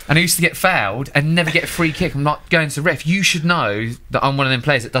 And I used to get fouled and never get a free kick. I'm not going to ref. You should know that I'm one of them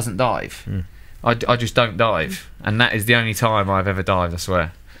players that doesn't dive. I just don't dive, and that is the only time I've ever dived, I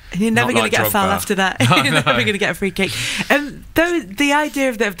swear. And you're never going to get a foul Drogba. after that. You're never going to get a free kick. Though the idea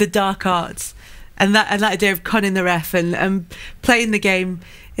of the dark arts and that idea of conning the ref and playing the game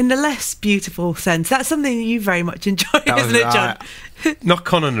in the less beautiful sense, that's something you very much enjoy, isn't it, John? Not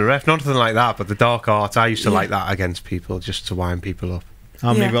conning the ref, nothing like that, but the dark arts, I used to like that against people, just to wind people up.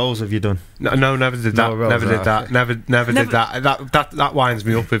 How many rolls have you done? No, never did that. Never did that. Never did that. That winds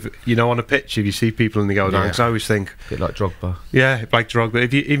me up. If on a pitch, if you see people and they go down, because I always think a bit like Drogba. Yeah, like Drogba.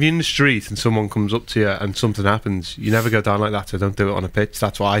 If you're in the street and someone comes up to you and something happens, you never go down like that. So don't do it on a pitch.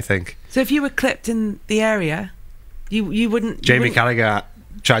 That's what I think. So if you were clipped in the area, you wouldn't. Jamie Carragher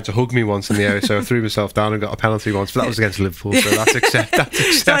tried to hug me once in the area, so I threw myself down and got a penalty once, but that was against Liverpool, so that's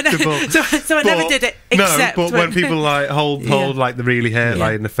acceptable. So I never did it. Except but when people like hold like the really hurt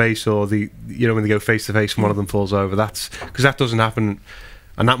like in the face, or the when they go face to face and one of them falls over, that's because that doesn't happen,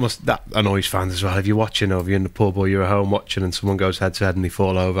 and that annoys fans as well. If you're watching, or if you're in the pub or you're at home watching, and someone goes head to head and they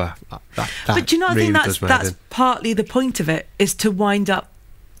fall over, but do you know? I think that's partly the point of it, is to wind up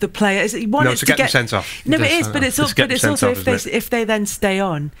the player. To get them sent off. No, it is, but it's also if they then stay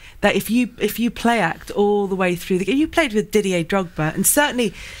on, that if you play act all the way through the game. You played with Didier Drogba, and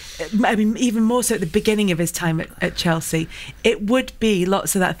certainly, I mean, even more so at the beginning of his time at Chelsea, it would be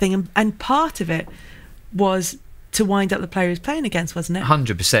lots of that thing, and part of it was to wind up the player he was playing against, wasn't it?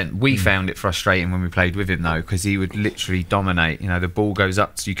 100%. We found it frustrating when we played with him, though, because he would literally dominate. The ball goes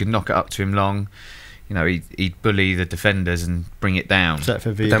up, so you could knock it up to him long. He'd bully the defenders and bring it down. Except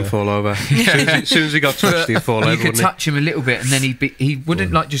for then fall over. As soon as he got touched, he'd fall over. You could touch him a little bit, and then he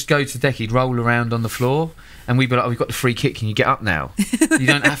wouldn't like just go to the deck. He'd roll around on the floor, and we'd be like, "We've got the free kick. Can you get up now? You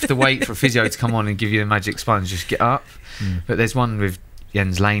don't have to wait for a physio to come on and give you a magic sponge. Just get up." But there's one with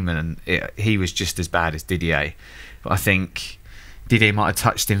Jens Lehmann, and he was just as bad as Didier. But I think Didier might have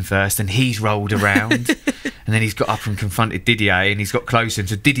touched him first, and he's rolled around, and then he's got up and confronted Didier, and he's got closer, and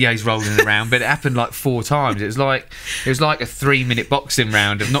so Didier's rolling around. But it happened like 4 times. It was like a 3-minute boxing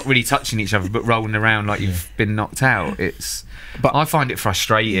round of not really touching each other, but rolling around like you've been knocked out. But I find it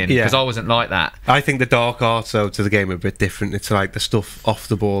frustrating because I wasn't like that. I think the dark arts though to the game are a bit different. It's like the stuff off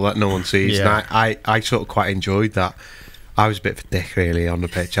the ball that no one sees. And I sort of quite enjoyed that. I was a bit of a dick really on the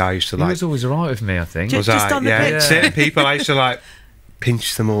pitch. I used to He was always alright with me, I think. Just on the pitch. Certain people I used to like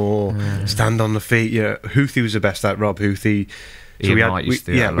pinch them or stand on the feet. Houthi was the best at Rob Houthi.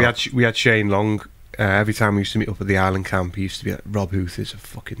 So we had Shane Long. Every time we used to meet up at the Island camp, he used to be like, Rob Houthie's a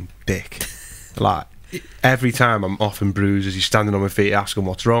fucking dick. Like every time I'm off in bruises, he's standing on my feet, asking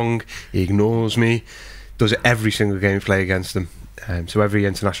what's wrong. He ignores me. Does it every single game we play against him. So every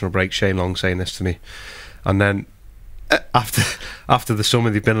international break, Shane Long saying this to me, and then after the summer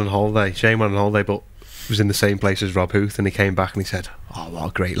they've been on holiday. Shane went on holiday, but was in the same place as Rob Huth, and he came back and he said, "Oh, what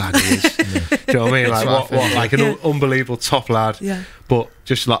a great lad he is." Do you know what I mean? Like like an unbelievable top lad. Yeah. But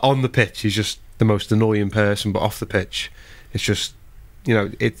just like on the pitch, he's just the most annoying person. But off the pitch, it's just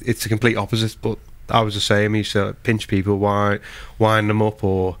it's a complete opposite. But I was the same. He used to pinch people, wind them up,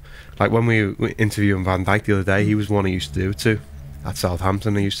 or like when we were interviewing Van Dijk the other day, he was one he used to do it to at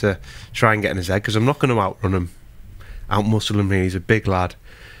Southampton. He used to try and get in his head because I'm not going to outrun him, outmuscle him. He's a big lad,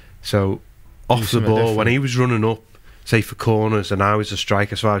 so. Off the ball, when he was running up, say for corners, and I was a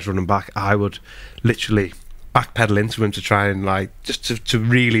striker, so I was running back, I would literally backpedal into him to try and like just to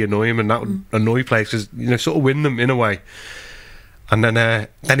really annoy him, and that would annoy players because sort of win them in a way. And then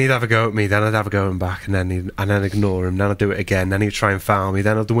he'd have a go at me, then I'd have a go at him back, and then I'd ignore him, then I'd do it again, then he'd try and foul me,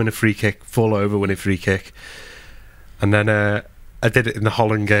 then I'd win a free kick, fall over, win a free kick, and then I did it in the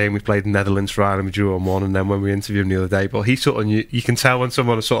Holland game. We played the Netherlands for Ireland. We drew on 1, and then when we interviewed him the other day, but he sort of you can tell when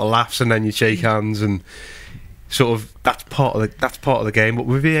someone sort of laughs and then you shake hands and sort of that's part of the game. But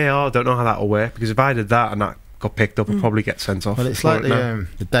with VAR, I don't know how that will work because if I did that and that got picked up, I'd probably get sent off. Well, it's like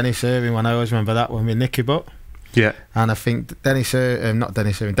the Dennis Irving one. I always remember that one with Nicky Butt. Yeah, and I think Dennis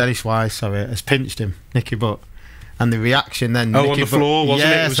Wise, has pinched him, Nicky Butt, and the reaction then. On the floor, wasn't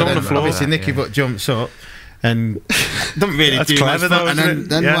it? It was on the floor. Obviously, Nicky Butt jumps up. And doesn't really do clever much, though, and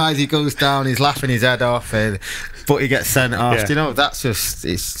then Wise, he goes down, he's laughing his head off, but he gets sent off. Yeah. Do you know, that's what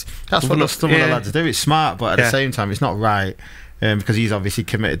some of the lads do. It's smart, but at the same time, it's not right. because he's obviously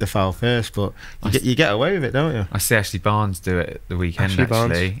committed the foul first. But you get away with it, don't you? I see Ashley Barnes do it at the weekend. Ashley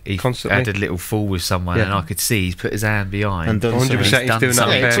actually, Barnes, he constantly had a little fall with someone, and I could see he's put his hand behind. And done 100% he's doing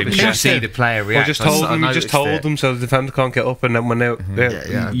that. You see the player react. Or just hold them so the defender can't get up, and then when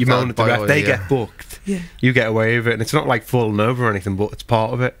you moan at the ref, they get booked. Yeah. You get away with it, and it's not like falling over or anything, but it's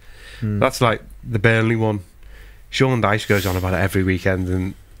part of it. That's like the Burnley one. Sean Dyche goes on about it every weekend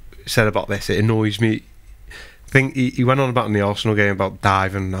and said about this. It annoys me. I think he went on about in the Arsenal game about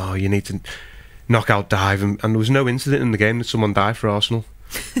diving. Oh, you need to knock out dive, and there was no incident in the game that someone dived for Arsenal.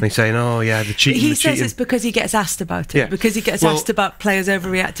 And he's saying, oh yeah, the cheating. He says it's because he gets asked about it. Because he gets asked about players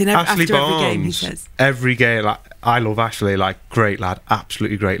overreacting after every game. He says every game. Like, I love Ashley. Like, great lad,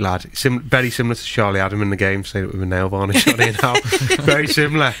 absolutely great lad. Very similar to Charlie Adam in the game. Saying it with a nail varnish on it now. Very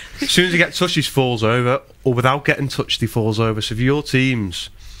similar. As soon as he gets touched, he falls over, or without getting touched, he falls over. So if your team's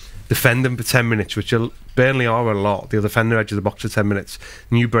defending for 10 minutes, which Burnley are a lot, they'll defend the edge of the box for 10 minutes,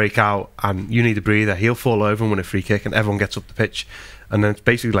 and you break out and you need a breather, he'll fall over and win a free kick, and everyone gets up the pitch, and then it's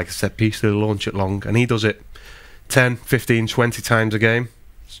basically like a set piece. They'll launch it long, and he does it 10, 15, 20 times a game,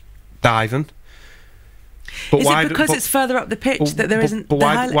 diving. But is it because it's further up the pitch that there isn't? But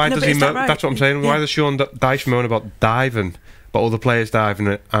why does he moan? Right? That's what I'm saying. Why does Sean Dyche moan about diving, but other players diving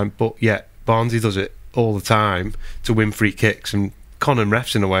it, but yet Barnsley does it all the time to win free kicks and conning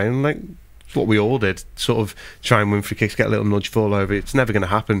refs in a way, and like what we all did, sort of try and win free kicks, get a little nudge, fall over. It's never going to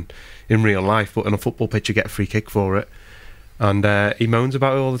happen in real life, but in a football pitch you get a free kick for it, and he moans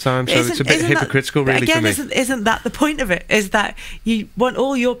about it all the time. So it's a bit hypocritical, really. Again, for me. Isn't that the point of it? Is that you want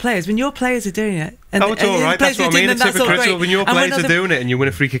all your players, when your players are doing it? And it's all right. That's what I mean. It's hypocritical when your players are doing it and you win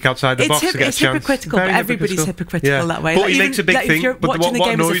a free kick outside the box to get a chance. It's hypocritical, but everybody's hypocritical that way. But he makes a big thing. But what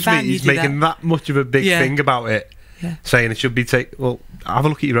annoys me, he's making that much of a big thing about it. Yeah. Saying it should be well, have a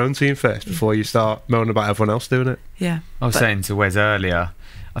look at your own team first before you start moaning about everyone else doing it. Yeah. I was saying to Wes earlier,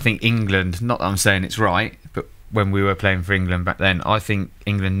 I think England, not that I'm saying it's right, but when we were playing for England back then, I think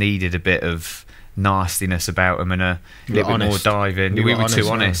England needed a bit of nastiness about them and a little bit more diving. We were too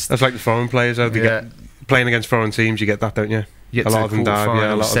honest. That's like the foreign players, though. Get playing against foreign teams, you get that, don't you? A lot of them dive,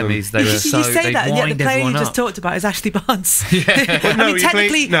 a lot semis, of them. You say that, and yet the player you just talked about is Ashley Barnes. I mean,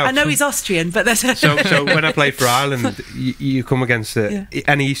 technically, I know he's Austrian, but there's so when I played for Ireland, you come against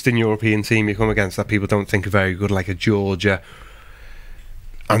any Eastern European team you come against that people don't think are very good, like a Georgia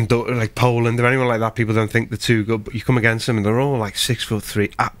and like Poland or anyone like that. People don't think they're too good, but you come against them and they're all like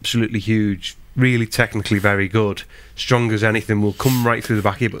 6'3", absolutely huge, really technically very good, strong as anything, will come right through the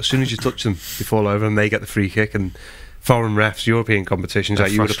back of you, but as soon as you touch them, they fall over and they get the free kick. And foreign refs, European competitions,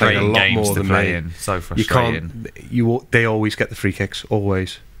 like you would have played a lot more than me. So frustrating. They always get the free kicks,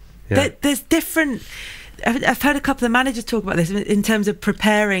 always. Yeah. There's different. I've heard a couple of managers talk about this in terms of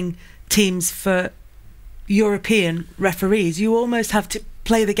preparing teams for European referees. You almost have to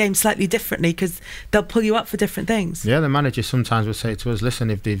play the game slightly differently because they'll pull you up for different things. Yeah, the manager sometimes will say to us, "Listen,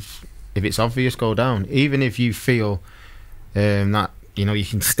 if it's obvious, go down. Even if you feel that." You know, you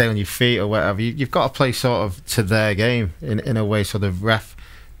can stay on your feet or whatever. You've got to play sort of to their game in a way, so the ref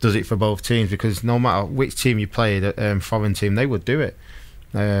does it for both teams, because no matter which team you play, the foreign team, they would do it.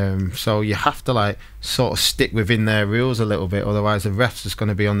 So you have to like sort of stick within their rules a little bit, otherwise the ref's just going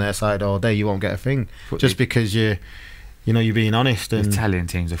to be on their side all day. You won't get a thing just because you're being honest. And the Italian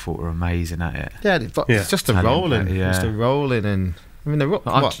teams I thought were amazing at it. Yeah, but it's just a rolling, just a rolling and. I mean,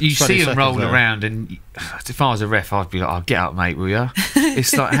 you see them roll around, and if I was a ref, I'd be like, "Oh, get up, mate, will you?"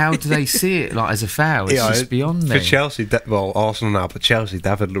 It's like, how do they see it like as a foul? It's just beyond me. For Chelsea, Arsenal now, but Chelsea,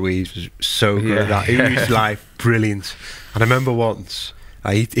 David Luiz was so good at that. He was like brilliant. And I remember once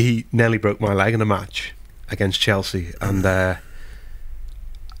he nearly broke my leg in a match against Chelsea, and I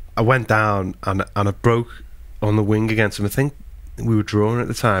went down and I broke on the wing against him. I think we were drawing at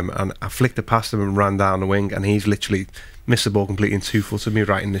the time, and I flicked it past him and ran down the wing, and he's literally missed the ball completely and 2-footed me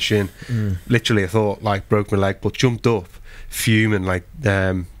right in the shin. Literally, I thought like broke my leg, but jumped up fuming, like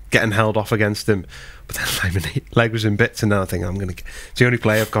getting held off against him. But then like, my leg was in bits, and then I think it's the only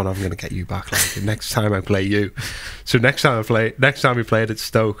play I've gone, I'm gonna get you back, like next time I play you. So next time we played at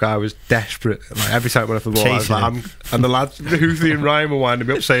Stoke, I was desperate. Like every time I went off the ball, I was like, and the lads Houthi and Ryan were winding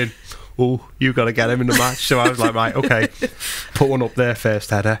me up saying, "Oh, you got to get him in the match." So I was like, right, okay, put one up there, first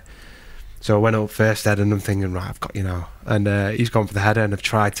header. So I went up first header, and I'm thinking, right, I've got you now. And he's gone for the header, and I've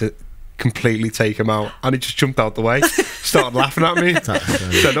tried to completely take him out, and he just jumped out the way, started laughing at me.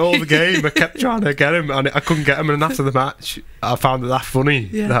 Then all the game, I kept trying to get him, and I couldn't get him. And after the match, I found that funny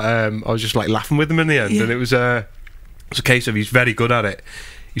that I was just like laughing with him in the end. And it was a case of he's very good at it.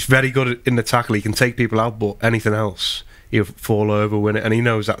 He's very good in the tackle. He can take people out, but anything else, he'll fall over, win it, and he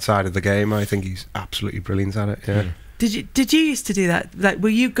knows that side of the game. I think he's absolutely brilliant at it. Yeah. Did you used to do that? Like, were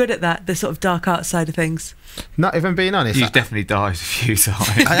you good at that? The sort of dark art side of things? Not even being honest. You've definitely dived a few times.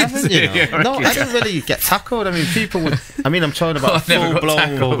 I haven't, you know. No, I didn't really get tackled. I mean, people would. I mean, I'm talking about full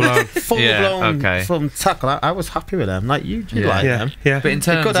blown from tackle. I was happy with them. Like you like them. Yeah. But in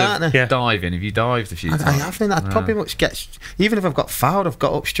terms of diving, have you dived a few times? I haven't. I'd probably much get. Even if I've got fouled, I've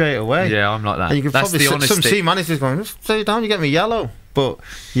got up straight away. Yeah, I'm like that. And you can That's probably the honesty. some team managers going, just stay down. You get me yellow. But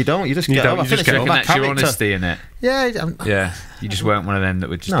you don't. You just get up. I think that's your honesty in it. Yeah. You just weren't one of them that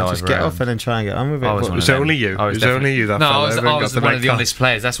would just dive just get around. up and then try and get on with it. It was only you. It was only you that No, I was one of the honest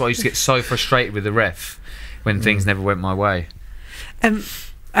players. That's why I used to get so frustrated with the ref when things never went my way.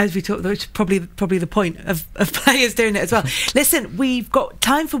 As we talked, that's probably the point of players doing it as well. Listen, we've got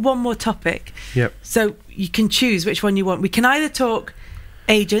time for one more topic. Yep. So you can choose which one you want. We can either talk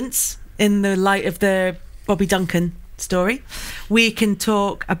agents in the light of the Bobby Duncan story. We can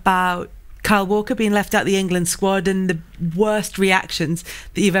talk about Kyle Walker being left out of the England squad and the worst reactions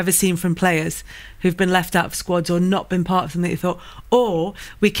that you've ever seen from players who've been left out of squads or not been part of something you thought. Or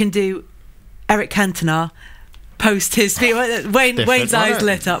we can do Eric Cantona post his speech. Wayne's eyes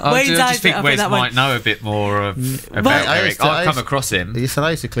lit up. I just think Wes might know a bit more about Eric. I've come across him. He said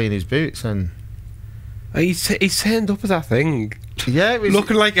I used to clean his boots and he's turned up as that thing. Yeah, it was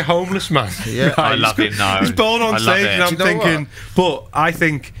looking like a homeless man. Yeah, I love him now. He's born on stage, and I'm thinking, but I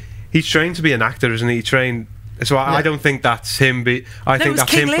think he's trained to be an actor, isn't he? He trained. So I don't think that's him. I think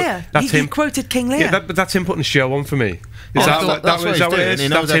that's King him. Lear. That's he him. Quoted King Lear. Yeah, but that's him putting a show on for me. Is that what it is?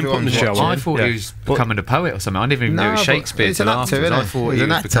 That's him putting the show on. I thought he was becoming a poet or something. I didn't even know it was Shakespeare till afterwards. I thought he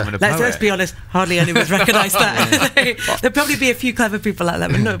was becoming a poet. Let's be honest, hardly anyone would recognise that. There'll probably be a few clever people like that,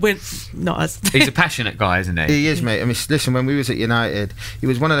 but we're not us. He's a passionate guy, isn't he? He is, mate. I mean, listen, when we was at United, he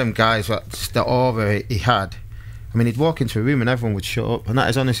was one of them guys that the aura he had. I mean, he'd walk into a room and everyone would shut up, and that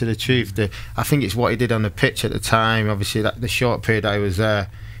is honestly the truth. I think it's what he did on the pitch at the time. Obviously, that the short period I was there,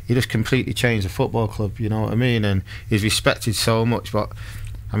 he just completely changed the football club. You know what I mean? And he's respected so much. But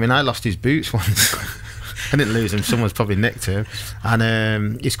I mean, I lost his boots once. I didn't lose him. Someone's probably nicked him.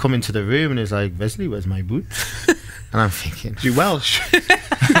 And he's come into the room and he's like, "Wesley, where's my boots?" And I'm thinking, "You Welsh?"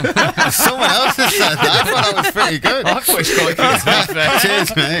 Someone else has said that. I thought that was pretty good. I thought it's quite good.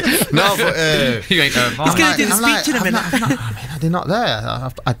 Cheers, mate. No, but you ain't He's going to do the speech in a minute. I mean, they're not there.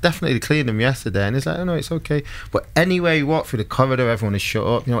 I definitely cleaned them yesterday, and he's like, "Oh no, it's okay." But anywhere he walked through the corridor, everyone is shut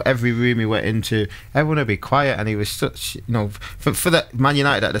up. You know, every room he went into, everyone would be quiet, and he was such, you know, for that Man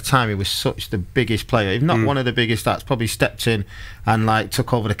United at the time, he was such the biggest player, if not one of the biggest. That's probably stepped in and like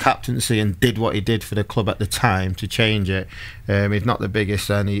took over the captaincy and did what he did for the club at the time to change it. If not the biggest,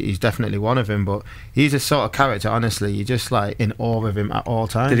 then he's definitely one of them. But he's a sort of character, honestly, you're just like in awe of him at all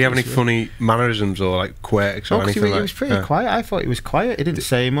times. Did he have any funny mannerisms or like quirks or anything like that? He was pretty quiet. I thought he was quiet. He didn't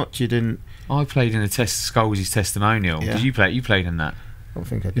say much. He didn't. I played in Scholes' testimonial. Yeah. Did you play? You played in that? I don't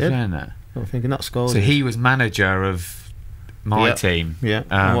think I did. You played in that? I don't think not Scholes. So he was manager of my team. Yeah.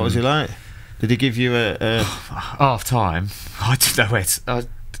 And what was he like? Did he give you a half time? I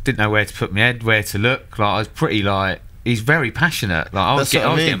didn't know where to put my head, where to look. Like I was pretty like. He's very passionate. Like I was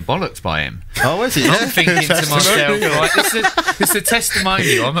getting bollocks by him. Oh, is he? I'm thinking to myself, right, this is a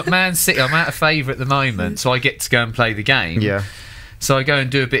testimonial. I'm at Man City. I'm out of favour at the moment, so I get to go and play the game. Yeah. So I go and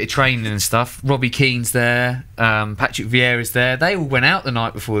do a bit of training and stuff. Robbie Keane's there, Patrick Vieira's there. They all went out the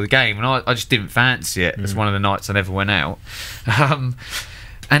night before the game, and I just didn't fancy it. It's one of the nights I never went out.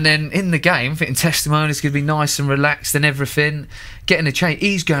 And then in the game, thinking testimonials could be nice and relaxed and everything. Getting a change,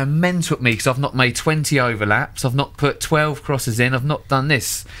 he's going mental at me because I've not made 20 overlaps. I've not put 12 crosses in. I've not done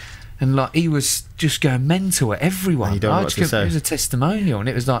this. And like he was just going mental at everyone. You don't know what to say. It was a testimonial, and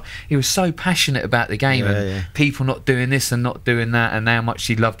it was like he was so passionate about the game people not doing this and not doing that, and how much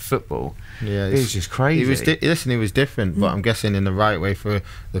he loved football. Yeah, it was just crazy. He was different, but I'm guessing in the right way for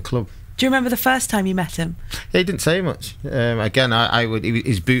the club. Do you remember the first time you met him? Yeah, he didn't say much. Again, I would.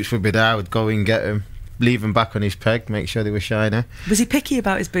 His boots would be there. I would go and get him, leave them back on his peg, make sure they were shiny. Was he picky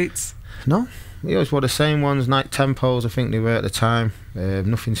about his boots? No, he always wore the same ones, Nike Tempos. I think they were at the time.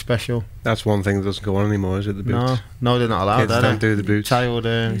 Nothing special. That's one thing that doesn't go on anymore, is it? The boots? No, they're not allowed. Kids don't do the boots. Child,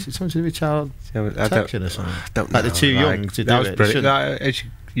 is it something to do with child protection or something? Like they're too young to do it. As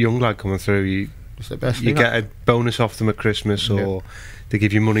a young lad coming through, it's the best. You get a bonus off them at Christmas, or they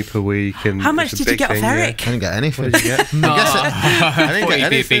give you money per week. And how much did you get off Eric? I didn't get anything. What did you get? I didn't get anything. He'd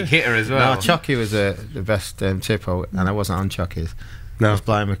be a big hitter as well. No, Chucky was the best tipper, and I wasn't on Chucky's. No, I was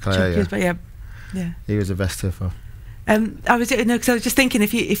Blind McClare. But yeah, he was the best tipper. I was just thinking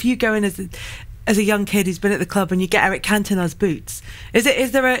if you go in as a young kid who's been at the club and you get Eric Cantona's boots, is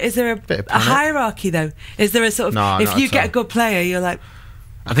there a hierarchy though? Is there a sort of if you get a good player, you're like,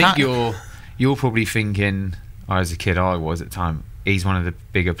 I think you're probably thinking, as a kid I was at the time, he's one of the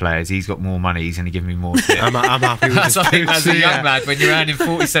bigger players. He's got more money. He's going to give me more tips. I'm happy with this. As a young lad, when you're earning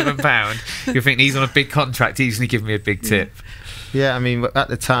 £47, you're thinking he's on a big contract. He's going to give me a big tip. Yeah, I mean, at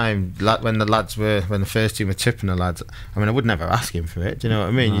the time, when the first team were tipping the lads, I mean, I would never ask him for it. Do you know what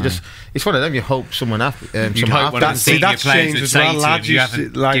I mean? You just, it's one of them. You hope someone happy. You'd hope one of the senior players would say to him, you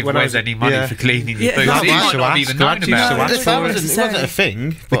haven't given Wes any money for cleaning your boots. He might not have even known about it. It wasn't a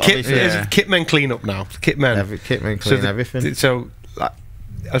thing. The kit men clean up now. Kit men clean everything. So,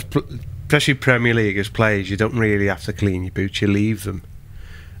 especially Premier League as players, you don't really have to clean your boots. You leave them,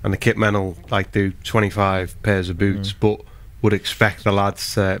 and the kit men will do 25 pairs of boots, but would expect the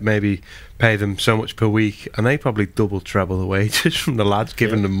lads to maybe pay them so much per week, and they probably double treble the wages from the lads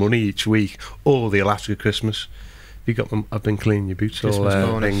giving them money each week, or they'll ask you Christmas. You got them. I've been cleaning your boots Christmas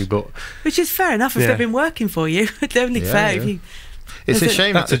all thing, but which is fair enough if they've been working for you. It's only fair if you. It's a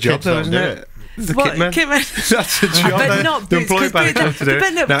shame that's a job, though, isn't it? The kitman. That's a job. But not they're employed by the club to do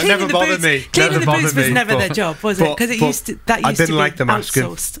it. No, it never bothered me. Cleaning the boots was never their job, was it? Because it used to. That used to be outsourced. I didn't like them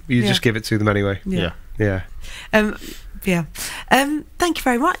asking. You just give it to them anyway. Yeah. Yeah. Thank you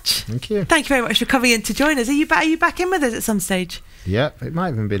very much. Thank you. Thank you very much for coming in to join us. Are you back in with us at some stage? Yeah, it might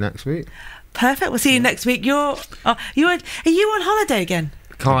even be next week. Perfect. We'll see you next week. Are you on holiday again?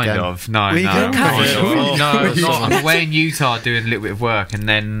 Kind of. No. I'm away in Utah doing a little bit of work, and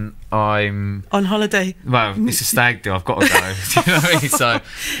then I'm on holiday. Well, it's a stag do. I've got to go. Do you know what I mean? So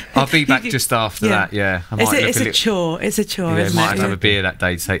I'll be back just after that. Yeah. It's a chore. It's a chore. Yeah, isn't might it? have a beer that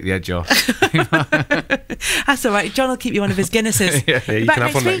day to take the edge off. That's all right. John will keep you one of his Guinnesses. You can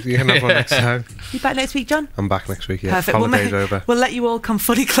have one next time. You back next week, John? I'm back next week. Yeah. Perfect. Holiday's over. We'll let you all come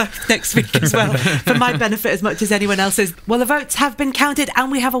fully clothed next week as well, for my benefit as much as anyone else's. Well, the votes have been counted,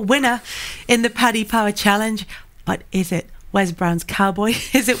 and we have a winner in the Paddy Power Challenge. But is it Wes Brown's cowboy?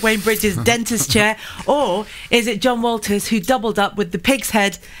 Is it Wayne Bridges' dentist chair? Or is it Jon Walters, who doubled up with the pig's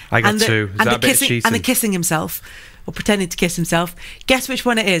head and the kissing himself, or pretending to kiss himself? Guess which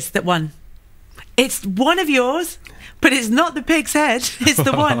one it is that won. It's one of yours, but it's not the pig's head. It's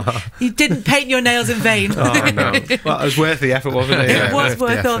the one. You didn't paint your nails in vain. Oh, no. Well, it was worth the effort, wasn't it? It was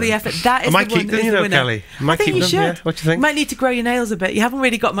worth all the effort. That is the one that is the winner. Kelly? I think you should. Yeah? What do you think? You might need to grow your nails a bit. You haven't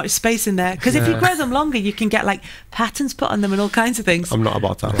really got much space in there. Because if you grow them longer, you can get patterns put on them and all kinds of things. I'm not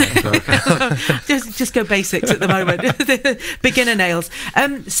about that. Just go basics at the moment. Beginner nails.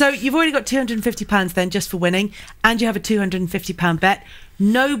 So you've already got £250 then just for winning, and you have a £250 bet.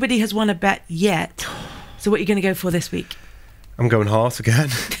 Nobody has won a bet yet. So what are you going to go for this week? I'm going Heart again.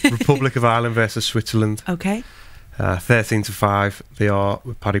 Republic of Ireland versus Switzerland. Okay. 13-5 they are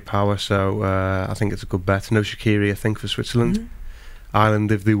with Paddy Power, so I think it's a good bet. No Shaqiri, I think, for Switzerland. Mm-hmm.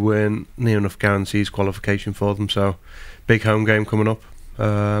 Ireland, if they weren't near enough guarantees qualification for them, so big home game coming up.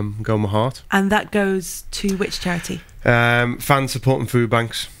 Going with Heart. And that goes to which charity? Fans supporting food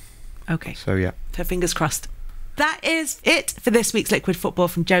banks. Okay. So yeah. So fingers crossed. That is it for this week's Liquid Football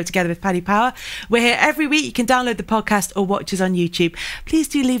from Joe together with Paddy Power. We're here every week. You can download the podcast or watch us on YouTube. Please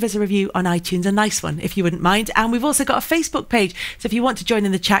do leave us a review on iTunes, a nice one if you wouldn't mind. And we've also got a Facebook page, so if you want to join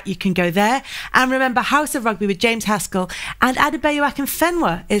in the chat, you can go there. And remember, House of Rugby with James Haskell and Adebayo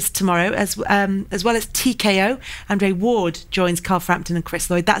Akinfenwa is tomorrow, as well as TKO. Andre Ward joins Carl Frampton and Chris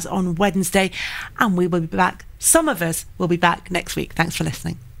Lloyd. That's on Wednesday, and we will be back. Some of us will be back next week. Thanks for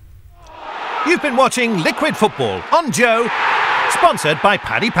listening. You've been watching Liquid Football on Joe, sponsored by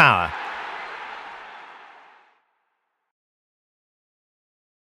Paddy Power.